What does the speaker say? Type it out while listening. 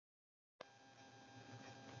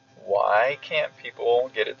why can't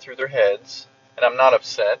people get it through their heads? And I'm not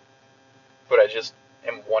upset, but I just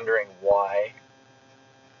am wondering why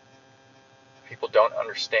people don't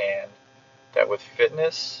understand that with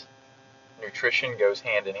fitness, nutrition goes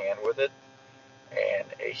hand in hand with it, and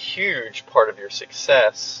a huge part of your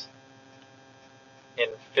success in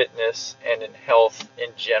fitness and in health in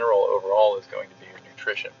general overall is going to be your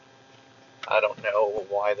nutrition. I don't know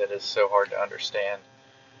why that is so hard to understand.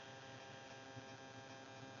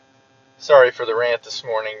 Sorry for the rant this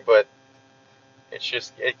morning, but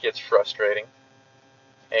it gets frustrating.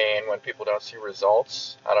 And when people don't see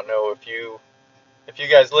results, I don't know if you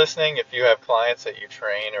guys listening, if you have clients that you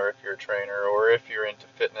train, or if you're a trainer, or if you're into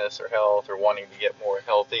fitness or health or wanting to get more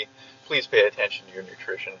healthy, please pay attention to your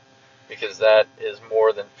nutrition, because that is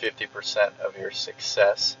more than 50% of your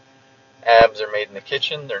success. Abs are made in the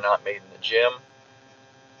kitchen, they're not made in the gym.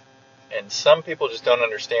 And some people just don't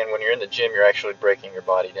understand when you're in the gym, you're actually breaking your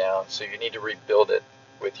body down. So you need to rebuild it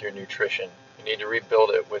with your nutrition. You need to rebuild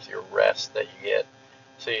it with your rest that you get.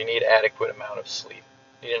 So you need adequate amount of sleep.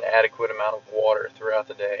 You need an adequate amount of water throughout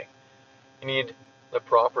the day. You need the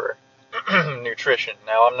proper nutrition.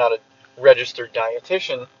 Now, I'm not a registered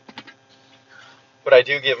dietitian, but I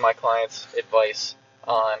do give my clients advice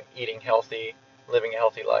on eating healthy, living a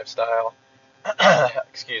healthy lifestyle,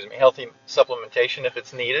 healthy supplementation if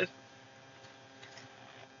it's needed.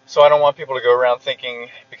 So I don't want people to go around thinking,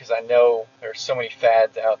 because I know there's so many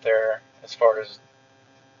fads out there as far as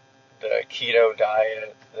the keto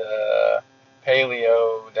diet, the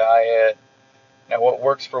paleo diet. Now, what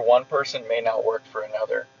works for one person may not work for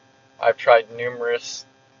another. I've tried numerous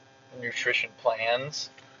nutrition plans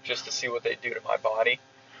just to see what they do to my body.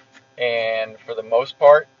 And for the most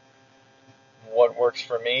part, what works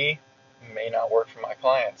for me may not work for my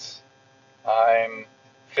clients. I'm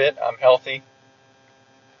fit, I'm healthy,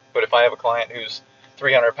 but if I have a client who's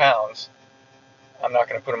 300 pounds, I'm not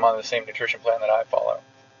going to put them on the same nutrition plan that I follow.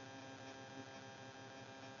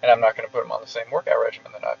 And I'm not going to put them on the same workout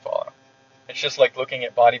regimen that I follow. It's just like looking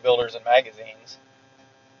at bodybuilders in magazines,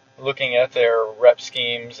 looking at their rep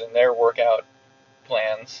schemes and their workout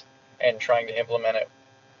plans and trying to implement it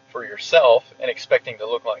for yourself and expecting to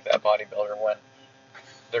look like that bodybuilder when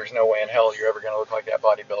there's no way in hell you're ever going to look like that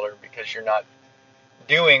bodybuilder, because you're not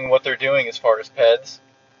doing what they're doing as far as PEDs,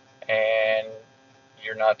 and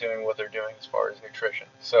you're not doing what they're doing as far as nutrition.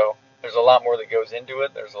 So there's a lot more that goes into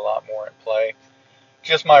it. There's a lot more in play.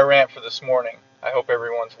 Just my rant for this morning. I hope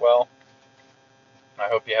everyone's well. I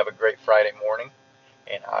hope you have a great Friday morning,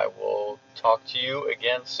 and I will talk to you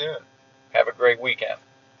again soon. Have a great weekend.